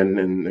creative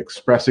and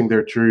expressing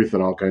their truth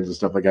and all kinds of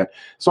stuff like that.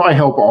 So I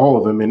help all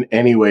of them in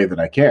any way that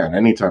I can,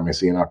 anytime I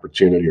see an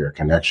opportunity or a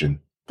connection.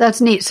 That's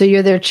neat. So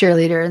you're their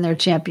cheerleader and their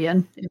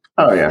champion.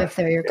 If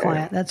they're your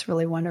client. That's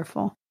really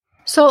wonderful.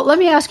 So let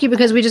me ask you,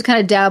 because we just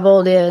kind of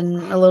dabbled in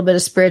a little bit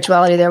of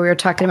spirituality there. We were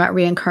talking about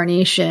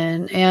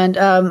reincarnation.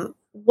 And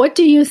what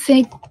do you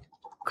think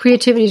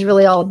creativity is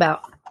really all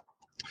about?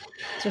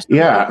 So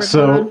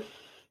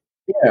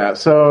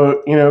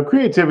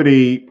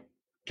creativity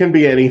can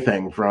be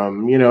anything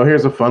from,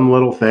 here's a fun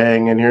little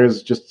thing and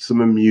here's just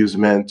some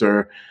amusement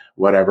or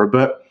whatever.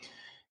 But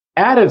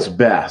at its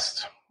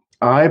best,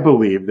 I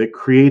believe that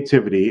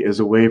creativity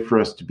is a way for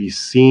us to be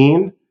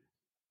seen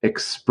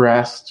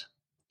expressed,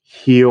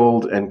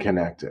 healed, and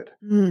connected.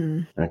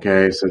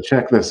 Okay, so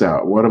check this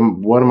out. What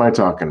am I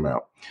talking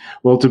about?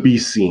 Well, to be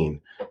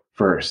seen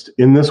first.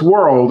 In this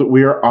world,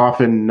 we are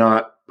often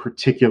not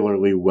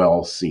particularly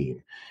well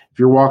seen. If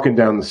you're walking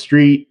down the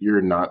street,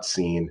 you're not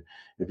seen.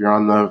 If you're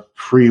on the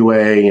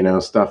freeway,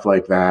 stuff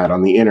like that,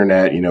 on the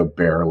internet,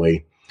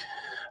 barely.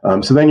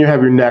 So then you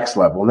have your next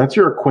level, and that's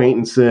your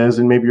acquaintances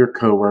and maybe your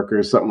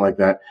coworkers, something like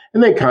that.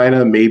 And they kind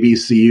of maybe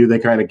see you, they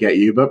kind of get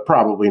you, but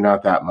probably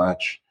not that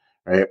much,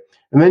 right?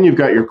 And then you've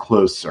got your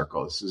close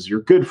circle. This is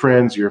your good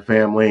friends, your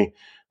family,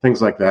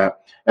 things like that.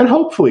 And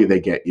hopefully they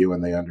get you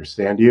and they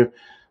understand you.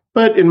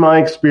 But in my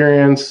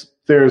experience,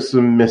 there's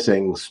some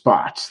missing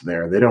spots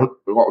there. They don't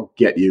all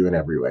get you in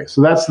every way.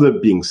 So that's the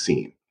being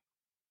seen.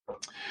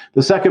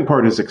 The second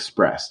part is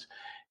expressed.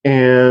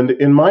 And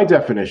in my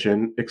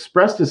definition,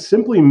 expressed is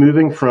simply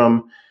moving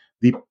from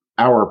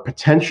our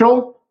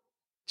potential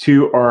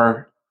to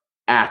our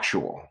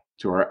actual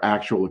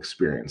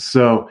experience.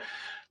 So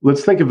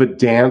let's think of a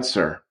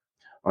dancer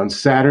on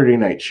Saturday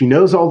night. She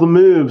knows all the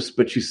moves,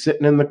 but she's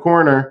sitting in the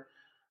corner.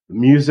 The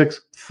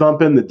music's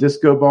thumping, the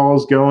disco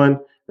ball's going,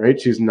 right?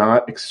 She's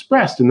not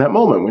expressed in that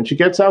moment. When she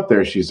gets out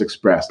there, she's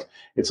expressed.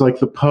 It's like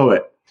the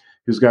poet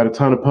who's got a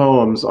ton of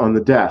poems on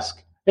the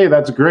desk. Hey,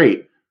 that's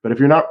great. But if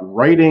you're not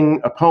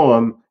writing a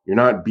poem, you're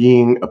not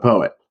being a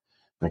poet.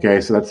 Okay,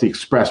 so that's the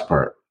express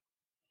part.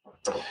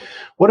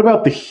 What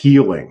about the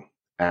healing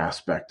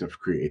aspect of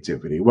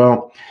creativity?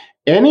 Well,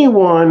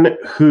 anyone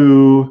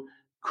who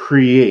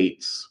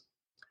creates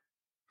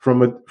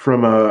from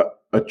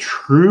a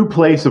true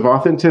place of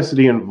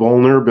authenticity and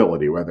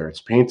vulnerability, whether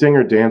it's painting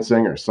or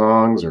dancing or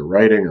songs or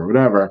writing or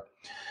whatever,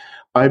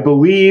 I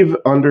believe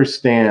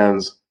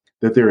understands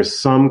that there is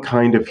some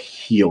kind of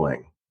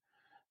healing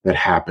that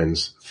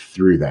happens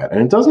through that.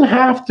 And it doesn't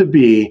have to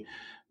be,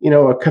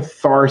 a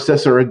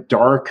catharsis or a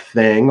dark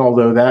thing,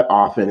 although that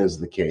often is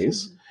the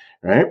case,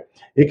 right?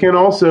 It can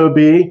also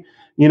be,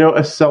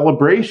 a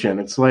celebration.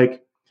 It's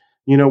like,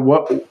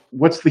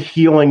 what's the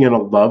healing in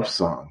a love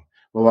song?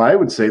 Well, I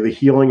would say the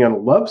healing in a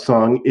love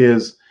song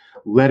is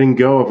letting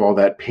go of all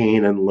that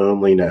pain and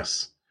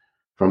loneliness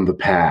from the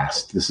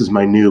past. This is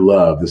my new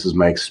love. This is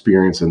my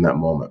experience in that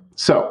moment.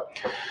 So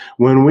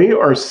when we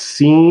are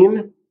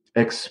seen,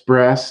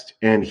 expressed,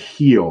 and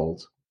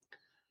healed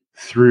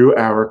through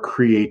our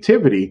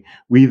creativity,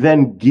 we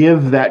then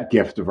give that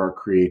gift of our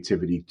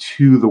creativity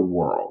to the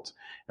world.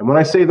 And when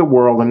I say the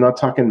world, I'm not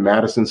talking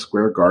Madison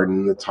Square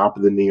Garden, the top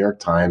of the New York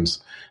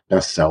Times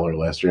bestseller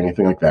list or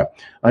anything like that.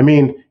 I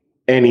mean,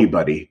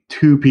 anybody,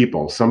 two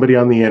people, somebody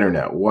on the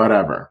internet,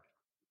 whatever.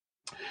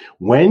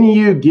 When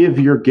you give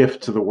your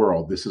gift to the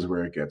world, this is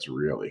where it gets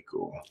really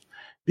cool,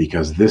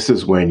 because this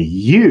is when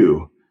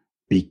you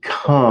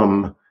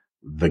become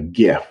the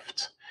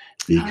gift,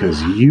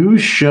 because you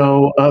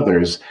show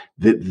others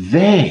that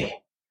they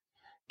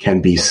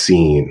can be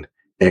seen,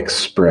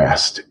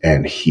 expressed,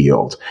 and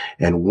healed.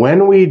 And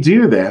when we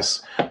do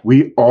this,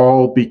 we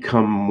all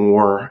become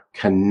more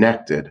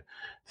connected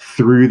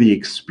through the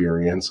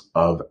experience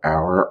of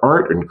our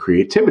art and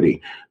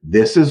creativity.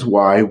 This is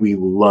why we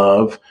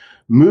love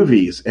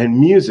movies and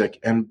music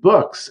and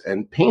books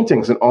and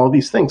paintings and all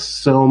these things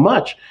so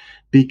much,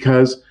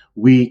 because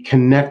we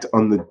connect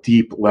on the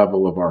deep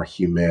level of our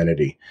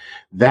humanity.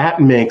 That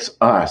makes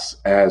us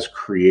as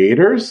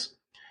creators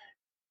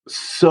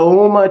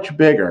so much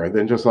bigger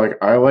than just like,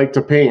 I like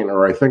to paint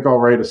or I think I'll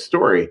write a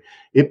story.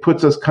 It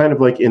puts us kind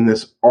of like in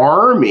this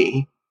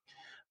army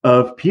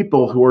of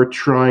people who are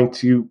trying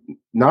to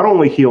not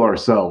only heal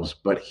ourselves,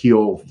 but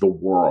heal the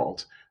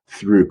world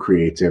through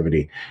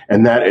creativity.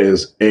 And that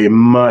is a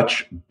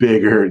much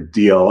bigger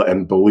deal.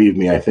 And believe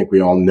me, I think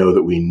we all know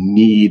that we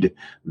need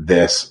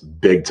this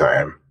big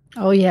time.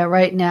 Oh, yeah,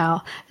 right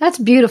now. That's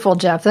beautiful,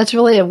 Jeff. That's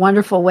really a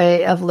wonderful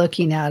way of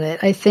looking at it.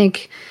 I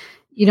think,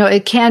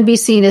 it can be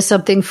seen as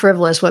something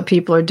frivolous, what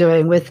people are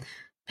doing with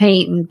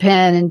paint and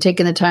pen and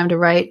taking the time to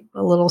write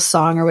a little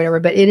song or whatever.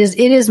 But it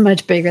is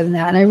much bigger than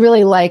that. And I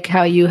really like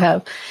how you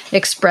have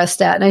expressed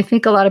that. And I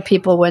think a lot of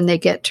people, when they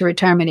get to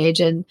retirement age,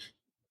 and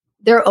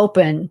they're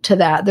open to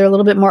that. They're a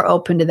little bit more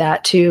open to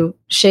that, to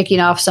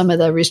shaking off some of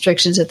the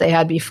restrictions that they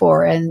had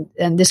before. And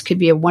this could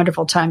be a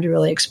wonderful time to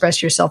really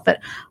express yourself. But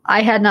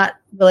I had not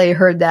really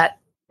heard that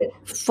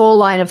full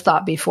line of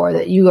thought before,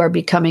 that you are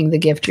becoming the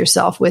gift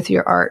yourself with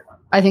your art.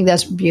 I think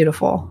that's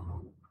beautiful.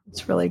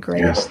 It's really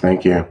great. Yes,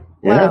 thank you.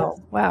 Yeah.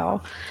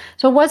 Wow.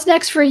 So what's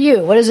next for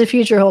you? What does the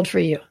future hold for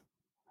you?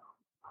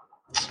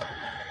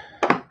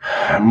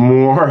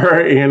 More,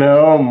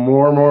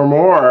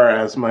 more,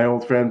 as my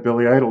old friend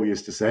Billy Idol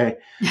used to say.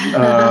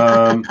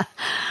 I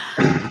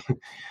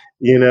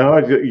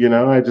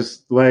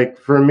just like,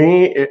 for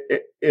me,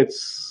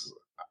 it's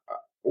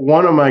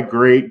one of my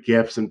great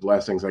gifts and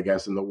blessings, I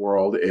guess, in the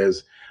world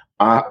is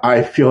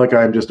I feel like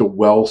I'm just a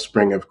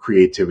wellspring of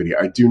creativity.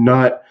 I do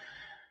not,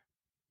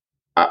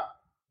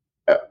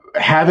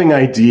 having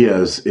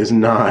ideas is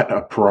not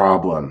a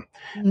problem.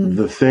 Mm.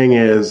 The thing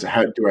is,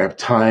 do I have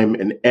time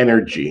and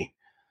energy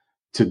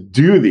to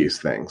do these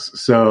things?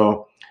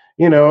 So,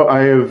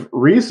 I have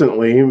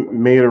recently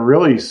made a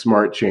really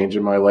smart change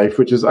in my life,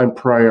 which is I'm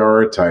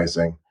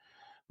prioritizing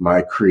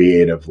my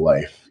creative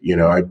life.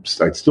 I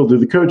still do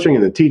the coaching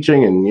and the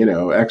teaching and,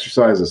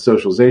 exercise and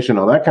socialization,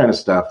 all that kind of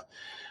stuff.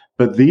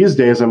 But these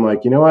days I'm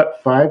like, you know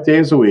what? 5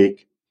 days a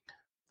week,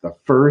 the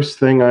first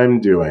thing I'm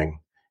doing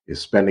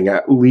is spending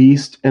at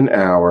least an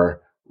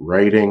hour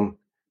writing,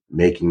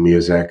 making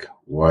music,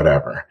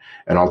 whatever.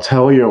 And I'll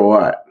tell you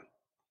what,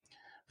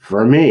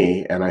 for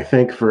me, and I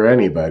think for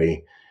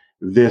anybody,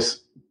 this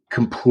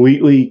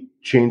completely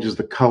changes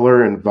the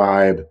color and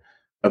vibe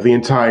of the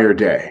entire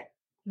day.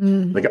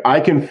 Like I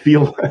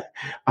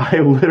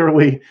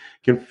literally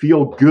can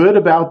feel good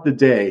about the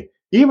day,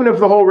 even if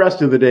the whole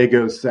rest of the day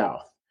goes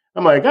south.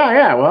 I'm like, oh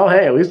yeah, well,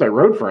 hey, at least I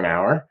wrote for an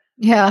hour.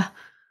 Yeah.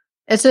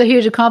 It's a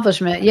huge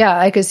accomplishment. Yeah,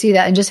 I could see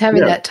that. And just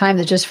having that time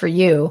that's just for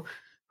you.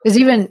 Because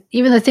even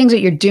the things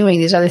that you're doing,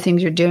 these other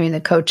things you're doing,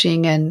 the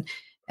coaching and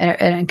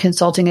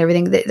consulting and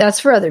everything, that's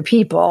for other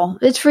people.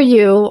 It's for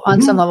you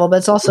on some level, but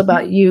it's also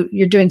about you.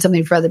 You're doing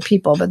something for other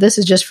people, but this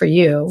is just for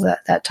you,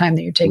 that time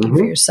that you're taking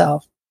for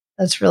yourself.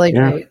 That's really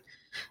great.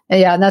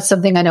 And that's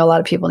something I know a lot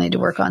of people need to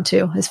work on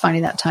too, is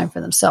finding that time for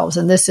themselves.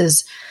 And this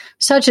is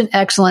such an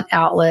excellent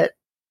outlet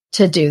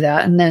to do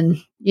that. And then,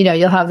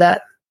 you'll have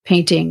that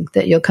painting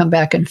that you'll come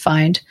back and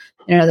find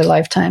in another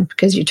lifetime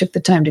because you took the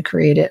time to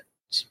create it.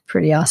 It's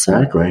pretty awesome.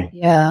 Exactly.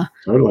 Yeah.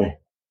 Totally.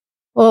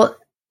 Well,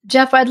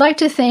 Jeff, I'd like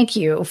to thank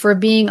you for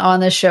being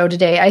on the show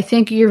today. I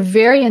think you're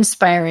very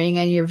inspiring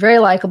and you're a very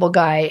likable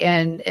guy.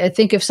 And I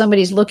think if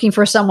somebody's looking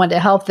for someone to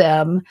help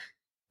them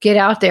get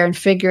out there and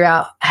figure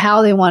out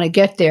how they want to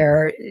get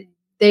there,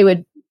 they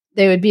would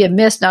be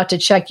amiss not to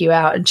check you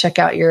out and check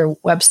out your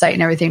website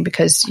and everything,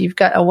 because you've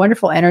got a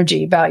wonderful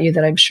energy about you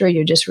that I'm sure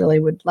you just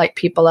really would light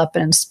people up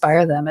and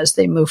inspire them as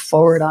they move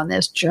forward on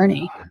this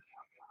journey.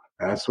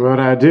 That's what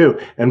I do.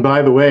 And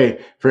by the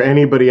way, for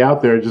anybody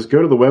out there, just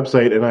go to the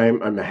website, and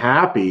I'm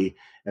happy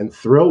and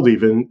thrilled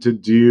even to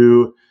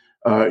do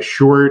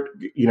short,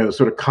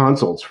 sort of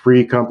consults,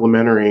 free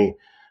complimentary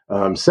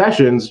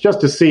sessions, just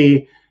to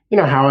see,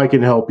 how I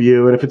can help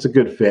you and if it's a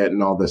good fit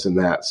and all this and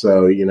that.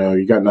 So, you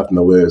got nothing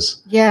to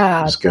lose.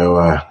 Yeah. Just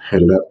go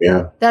head it up.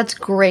 Yeah. That's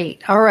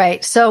great. All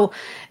right. So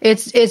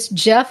it's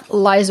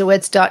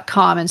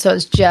jeffleisowitz.com. And so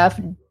it's Jeff,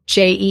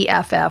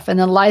 Jeff, and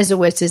then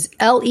Leisowitz is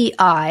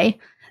LEISAWITZ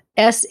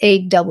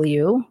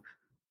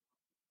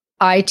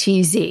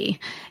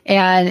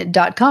and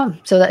 .com.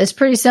 So that is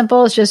pretty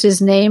simple. It's just his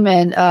name.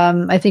 And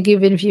I think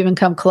even if you even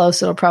come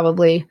close, it'll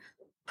probably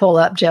pull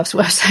up Jeff's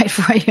website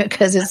for you,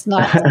 because it's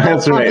not.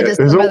 That's right.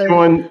 There's only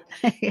one.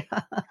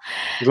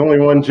 There's only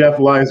one Jeff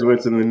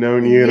Leisowitz in the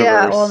known universe.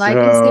 Yeah, well, and I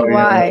can see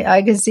why.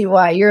 I can see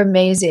why. You're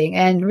amazing,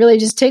 and really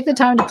just take the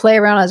time to play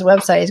around on his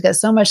website. He's got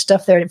so much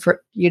stuff there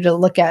for you to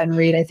look at and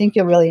read. I think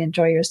you'll really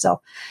enjoy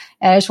yourself.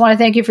 And I just want to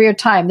thank you for your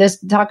time.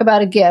 Talk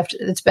about a gift.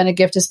 It's been a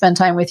gift to spend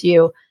time with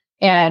you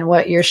and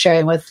what you're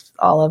sharing with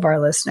all of our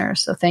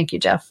listeners. So thank you,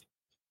 Jeff.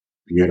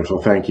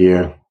 Beautiful. Thank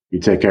you. You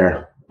take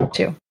care. You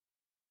too.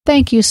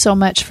 Thank you so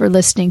much for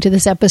listening to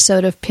this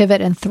episode of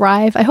Pivot and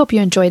Thrive. I hope you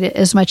enjoyed it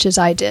as much as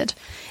I did.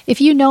 If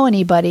you know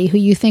anybody who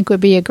you think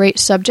would be a great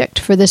subject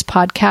for this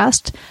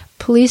podcast,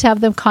 please have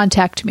them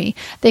contact me.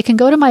 They can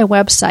go to my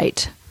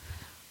website,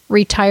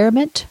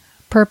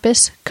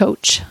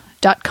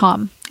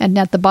 retirementpurposecoach.com. And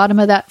at the bottom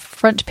of that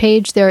front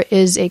page, there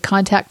is a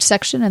contact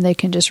section, and they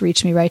can just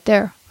reach me right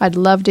there. I'd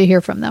love to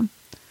hear from them.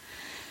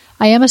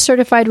 I am a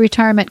certified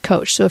retirement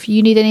coach, so if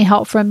you need any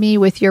help from me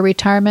with your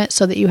retirement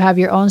so that you have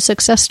your own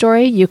success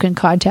story, you can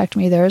contact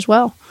me there as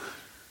well.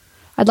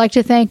 I'd like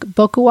to thank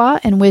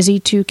Bokua and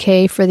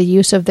Wizzy2K for the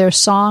use of their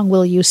song,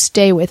 Will You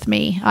Stay With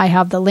Me? I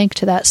have the link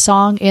to that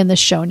song in the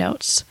show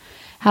notes.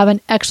 Have an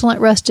excellent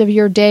rest of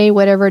your day,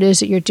 whatever it is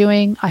that you're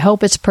doing. I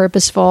hope it's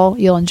purposeful.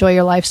 You'll enjoy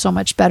your life so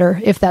much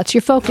better if that's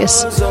your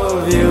focus.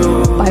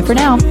 Bye for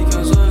now.